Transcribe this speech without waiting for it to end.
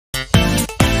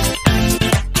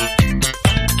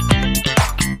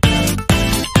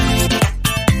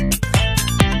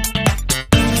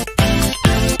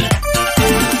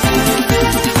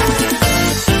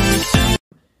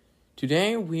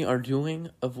Today we are doing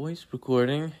a voice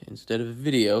recording instead of a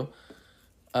video.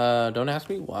 Don't ask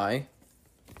me why.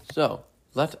 So,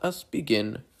 let us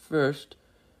begin first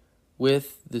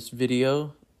with this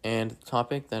video and the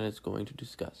topic that it's going to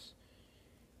discuss.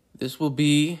 This will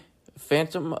be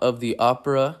Phantom of the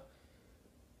Opera.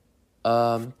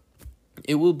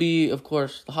 It will be, of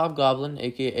course, the Hobgoblin,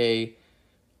 aka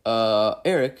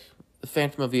Eric, the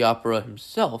Phantom of the Opera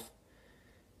himself,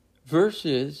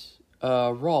 versus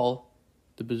Rawl,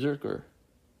 the Berserker.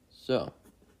 So,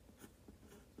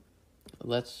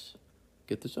 let's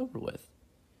get this over with.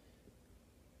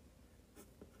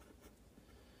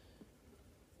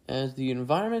 As the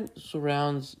environment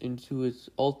surrounds into its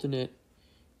alternate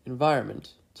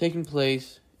environment, taking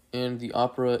place in the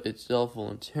opera itself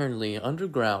voluntarily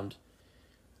underground,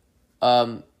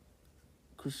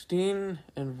 Christine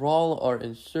and Rawl are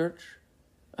in search,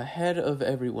 ahead of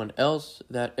everyone else,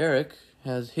 that Eric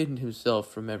has hidden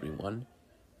himself from everyone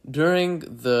during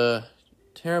the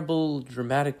terrible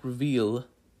dramatic reveal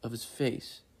of his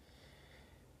face.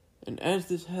 And as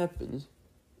this happens,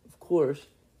 of course,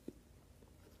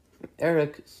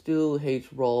 Eric still hates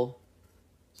Rawl,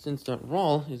 since that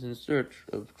Rawl is in search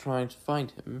of trying to find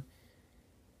him.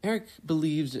 Eric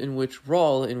believes in which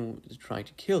Rawl is trying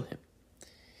to kill him.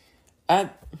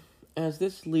 As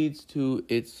this leads to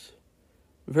its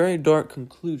very dark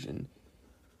conclusion,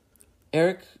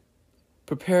 Eric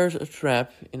prepares a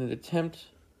trap in an attempt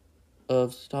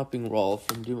of stopping Rawl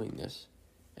from doing this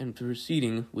and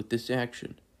proceeding with this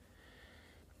action.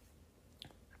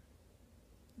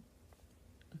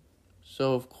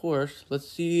 So, of course, let's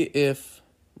see if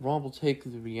Rawl will take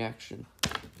the reaction.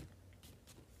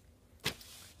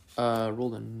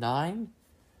 Rolled a 9.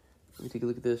 Let me take a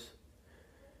look at this.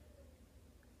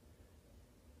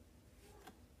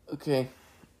 Okay.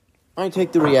 I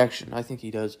take the reaction. I think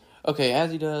he does. Okay, as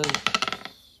he does...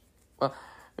 Well,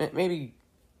 maybe...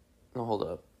 No, hold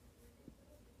up.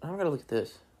 I'm gonna look at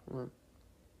this.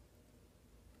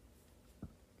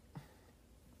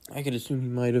 I could assume he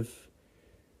might have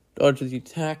dodged the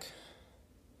attack.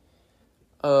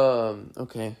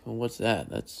 Okay. Well, what's that?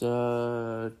 That's,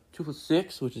 2 plus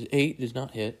 6, which is 8, does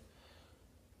not hit.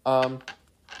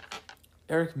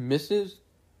 Eric misses.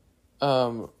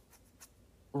 Rawl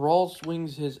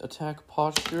swings his attack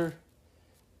posture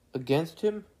against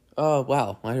him.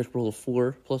 Wow. I just rolled a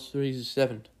 4. Plus 3 is a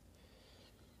 7.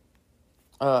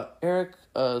 Eric,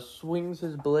 swings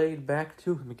his blade back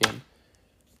to him again.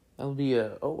 That'll be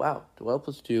oh wow. 12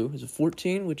 plus 2 is a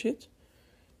 14, which hits.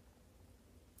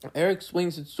 Eric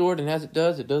swings his sword, and as it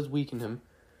does weaken him.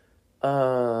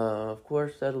 Of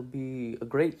course, that'll be a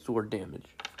great sword damage.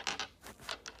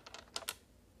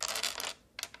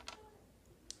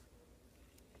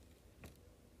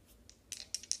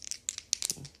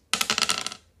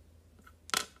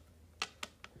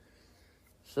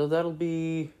 So that'll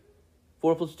be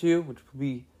 4 plus 2, which will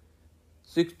be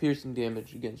 6 piercing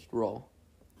damage against Rawl.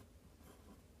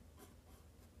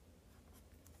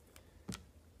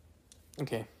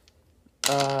 Okay.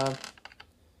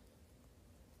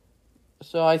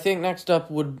 So I think next up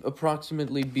would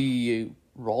approximately be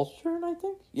Rawl's turn, I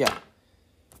think? Yeah.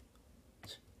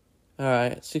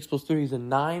 Alright, 6 plus 3 is a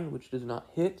 9, which does not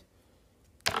hit.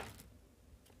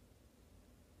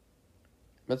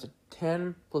 That's a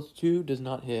 10 plus 2 does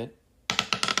not hit.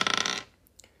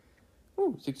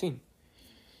 Ooh, 16.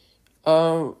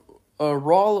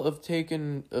 Rawl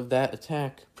of that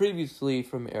attack previously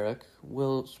from Eric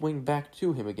will swing back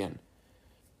to him again.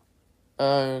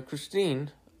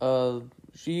 Christine,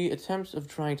 she attempts of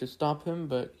trying to stop him,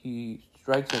 but he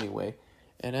strikes anyway.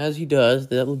 And as he does,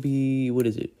 that will be, what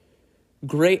is it?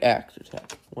 Great axe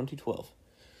attack, 1d12.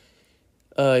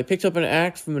 He picks up an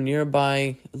axe from a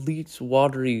nearby elite's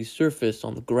watery surface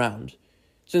on the ground,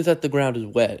 since that the ground is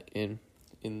wet in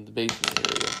the basement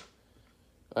area.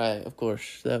 Alright, of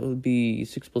course, that would be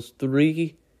 6 plus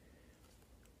 3,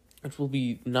 which will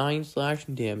be 9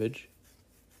 slashing damage.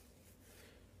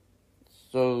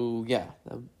 So, yeah,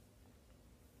 so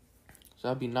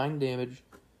that'd be 9 damage.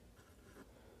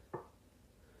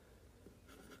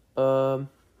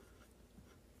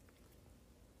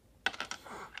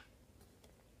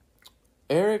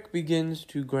 Eric begins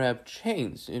to grab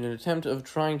chains in an attempt of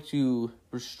trying to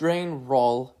restrain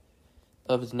Rawl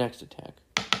of his next attack,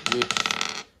 which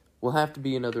will have to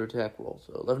be another attack roll.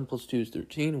 So 11 plus 2 is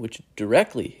 13, which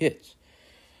directly hits.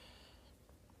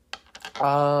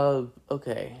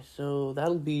 Okay, so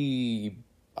that'll be,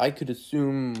 I could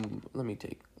assume, let me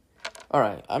take,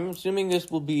 alright, I'm assuming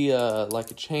this will be, like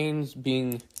a chains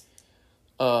being,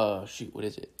 shoot, what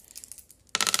is it?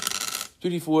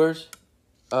 2d4s,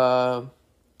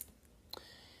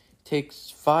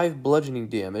 takes 5 bludgeoning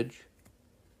damage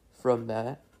from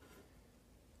that.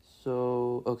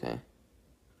 So, okay.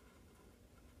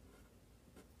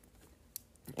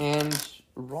 And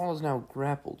Rawl is now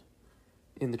grappled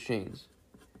in the chains.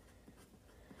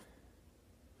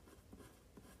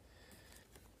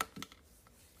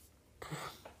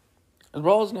 As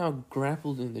Rawl is now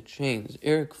grappled in the chains,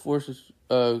 Eric forces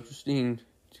Christine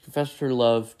to confess her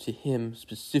love to him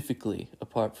specifically,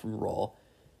 apart from Rawl,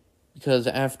 because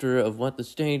after of what the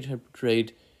stage had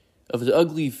portrayed of his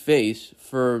ugly face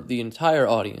for the entire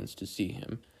audience to see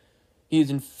him, he is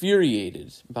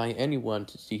infuriated by anyone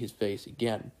to see his face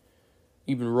again,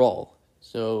 even Rawl.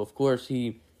 So, of course,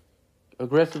 he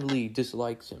aggressively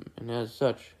dislikes him, and as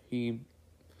such, he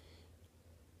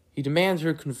demands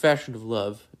her confession of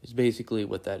love, is basically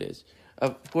what that is.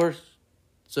 Of course,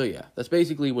 so yeah, that's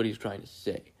basically what he's trying to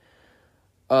say.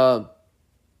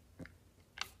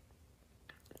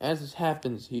 As this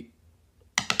happens,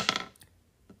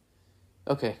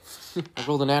 okay, I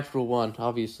rolled a natural 1.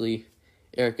 Obviously,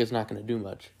 Eric is not going to do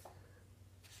much.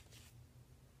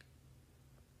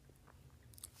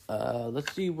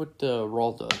 Let's see what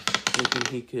Rawl does.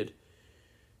 Thinking he could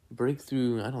break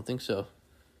through. I don't think so.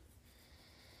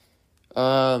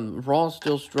 Rawl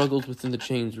still struggles within the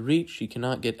chain's reach. He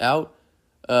cannot get out.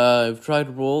 I've tried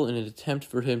to roll in an attempt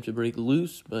for him to break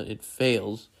loose, but it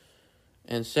fails.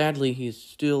 And sadly, he is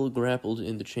still grappled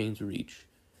in the chain's reach.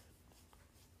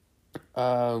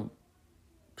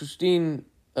 Christine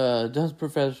does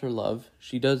profess her love.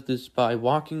 She does this by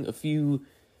walking a few,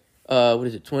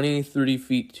 20, 30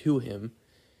 feet to him,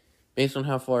 based on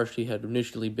how far she had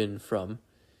initially been from.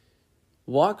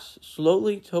 Walks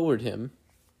slowly toward him,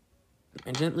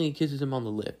 and gently kisses him on the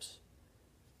lips.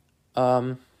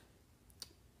 Let's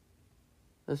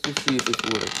just see if this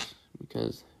works,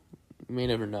 because you may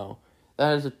never know.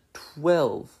 That is a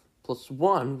 12 plus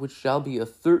 1, which shall be a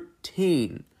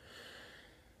 13.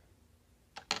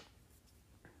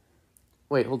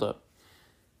 Wait, hold up.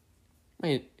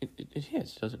 Wait, it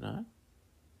hits, does it not?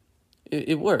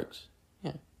 It works.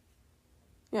 Yeah.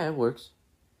 Yeah, it works.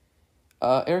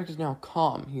 Eric is now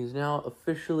calm. He is now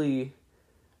officially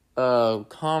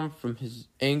calm from his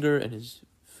anger and his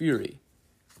fury.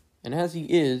 And as he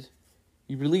is,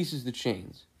 he releases the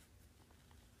chains.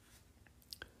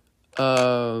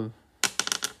 Rawl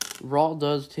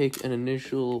does take an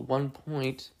initial 1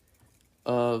 point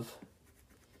of,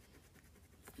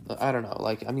 I don't know,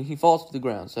 he falls to the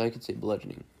ground, so I could say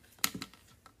bludgeoning.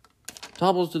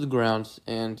 Topples to the ground,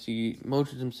 and he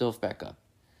motions himself back up.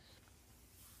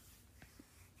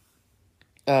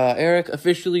 Eric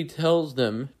officially tells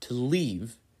them to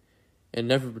leave and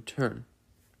never return.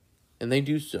 And they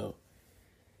do so.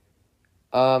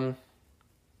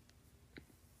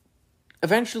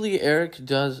 Eventually, Eric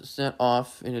does set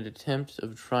off in an attempt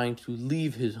of trying to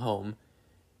leave his home,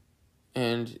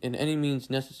 and in any means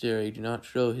necessary, do not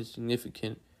show his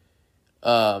significant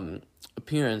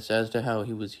appearance as to how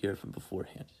he was here from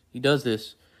beforehand. He does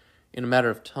this in a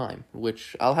matter of time,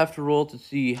 which I'll have to roll to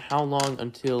see how long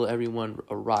until everyone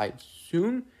arrives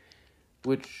soon,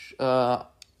 which, let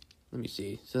me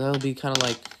see. So that'll be kind of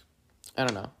like, I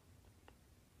don't know.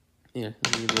 Yeah,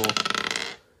 let me roll.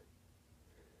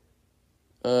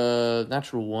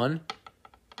 Natural 1.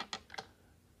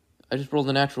 I just rolled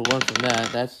a natural 1 from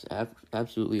that. That's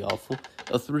absolutely awful.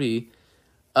 A 3.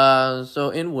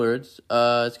 So in words,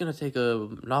 it's gonna take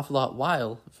an awful lot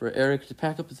while for Eric to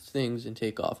pack up his things and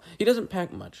take off. He doesn't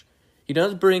pack much. He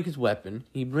does bring his weapon.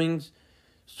 He brings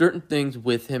certain things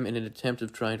with him in an attempt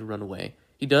of trying to run away.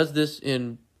 He does this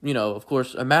in, of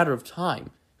course, a matter of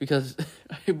time, because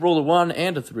I rolled a 1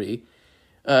 and a 3,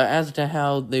 as to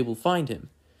how they will find him.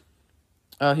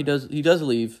 He does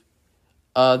leave.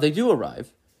 They do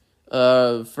arrive,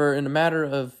 for in a matter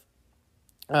of,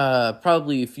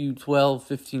 probably a few 12,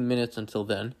 15 minutes until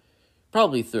then.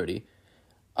 Probably 30.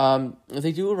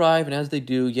 They do arrive, and as they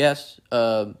do, yes,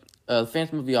 Phantom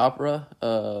of the Opera,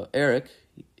 Eric,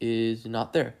 is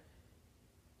not there.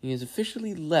 He is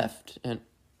officially left, and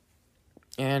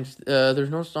there's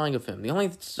no sign of him. The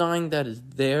only sign that is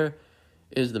there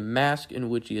is the mask in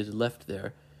which he is left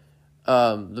there.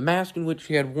 The mask in which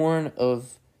he had worn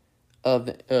of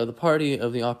the party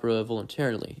of the opera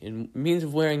voluntarily, in means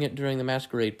of wearing it during the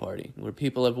masquerade party, where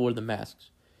people have worn the masks.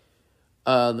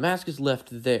 The mask is left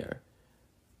there,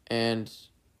 and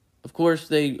of course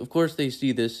they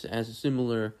see this as a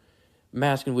similar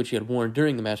mask in which he had worn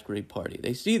during the masquerade party.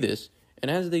 They see this,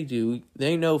 and as they do,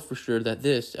 they know for sure that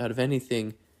this, out of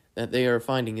anything that they are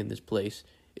finding in this place,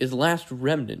 is the last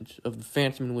remnant of the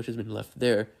phantom in which has been left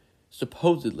there,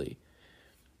 supposedly.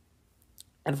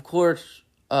 And of course,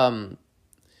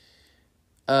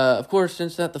 Of course,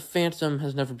 since that the Phantom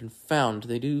has never been found,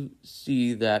 they do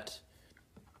see that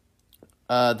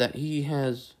that he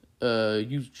has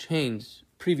used chains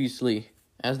previously,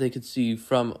 as they could see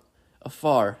from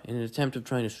afar, in an attempt of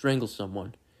trying to strangle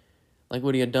someone, like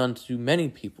what he had done to many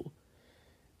people.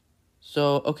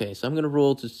 So, okay, so I'm going to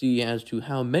roll to see as to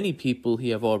how many people he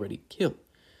have already killed.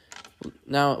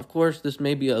 Now, of course, this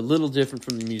may be a little different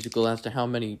from the musical as to how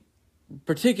many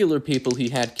particular people he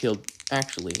had killed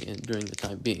actually during the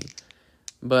time being.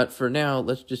 But for now,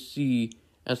 let's just see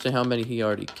as to how many he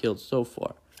already killed so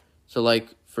far. So, like,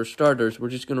 for starters, we're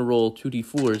just going to roll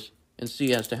 2d4s and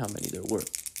see as to how many there were.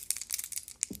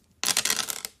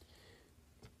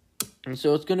 And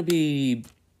so it's going to be,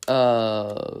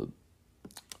 alright,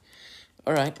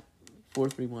 4,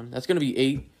 3, 1. That's going to be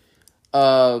 8.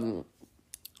 In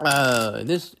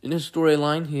this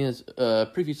storyline, he has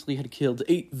previously had killed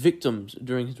 8 victims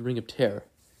during his Ring of Terror.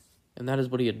 And that is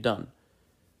what he had done.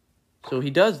 So he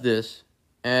does this,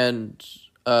 and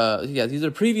yeah, these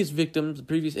are previous victims, the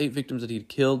previous 8 victims that he had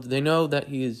killed. They know that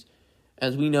he is,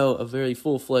 as we know, a very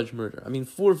full-fledged murderer. I mean,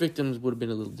 4 victims would have been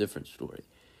a little different story.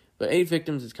 But 8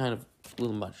 victims is kind of a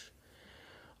little much.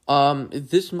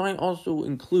 This might also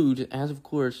include, as of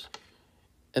course,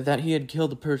 that he had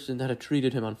killed a person that had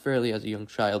treated him unfairly as a young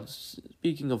child.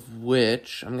 Speaking of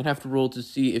which, I'm going to have to roll to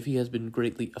see if he has been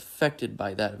greatly affected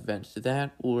by that event.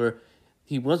 That, or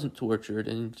he wasn't tortured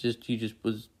and he just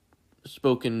was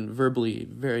spoken verbally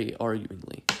very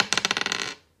arguingly.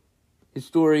 His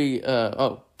story,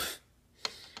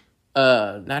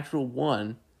 natural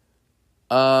 1.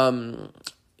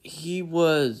 He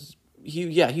was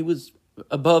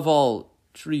above all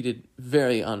treated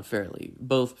very unfairly,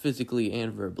 both physically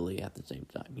and verbally at the same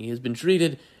time. He has been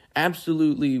treated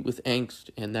absolutely with angst,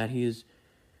 and that he is,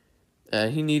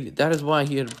 that is why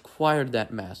he had acquired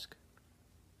that mask.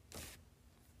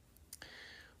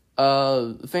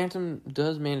 The Phantom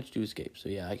does manage to escape, so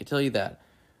yeah, I can tell you that.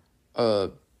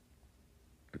 So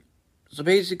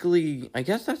basically, I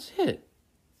guess that's it.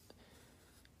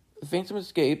 The Phantom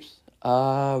escapes.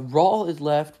 Rawl is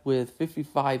left with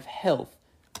 55 health.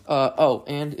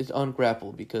 And is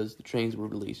ungrappled because the chains were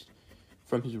released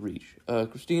from his reach.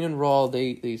 Christine and Rawl,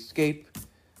 they escape.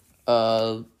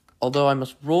 Although I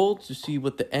must roll to see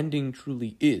what the ending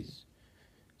truly is.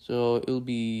 So it'll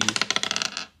be...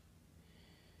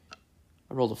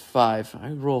 I rolled a 5.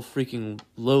 I roll freaking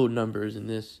low numbers in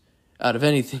this out of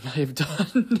anything I've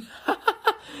done.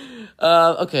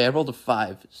 Okay, I rolled a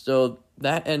 5. So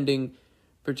that ending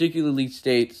particularly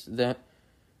states that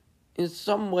in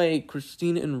some way,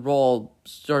 Christine and Rawl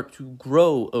start to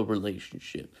grow a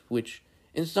relationship, which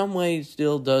in some way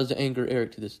still does anger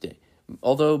Eric to this day.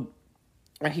 Although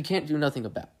he can't do nothing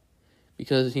about it,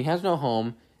 because he has no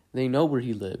home, they know where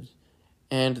he lives,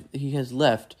 and he has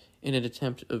left in an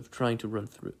attempt of trying to run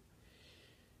through.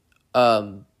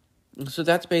 So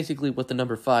that's basically what the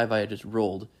number 5 I had just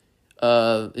rolled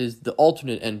is the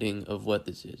alternate ending of what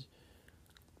this is.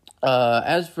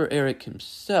 As for Eric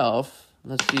himself,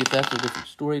 let's see if that's a different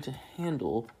story to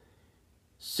handle.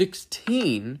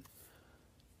 16.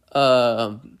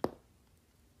 Eric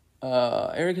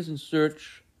is in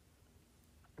search.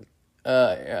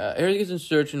 Eric is in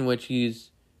search in which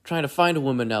he's trying to find a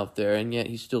woman out there, and yet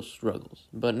he still struggles,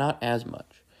 but not as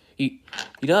much. He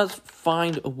does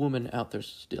find a woman out there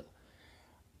still.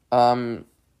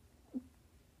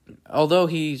 Although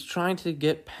he's trying to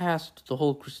get past the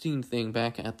whole Christine thing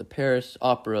back at the Paris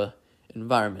Opera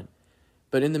environment.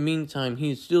 But in the meantime, he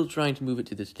is still trying to move it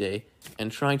to this day,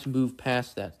 and trying to move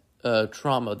past that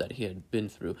trauma that he had been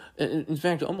through. In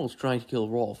fact, almost trying to kill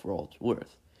Rawl for all it's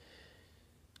worth.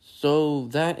 So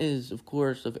that is, of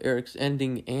course, of Eric's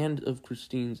ending and of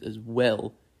Christine's as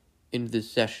well in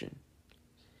this session.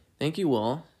 Thank you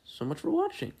all so much for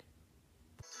watching.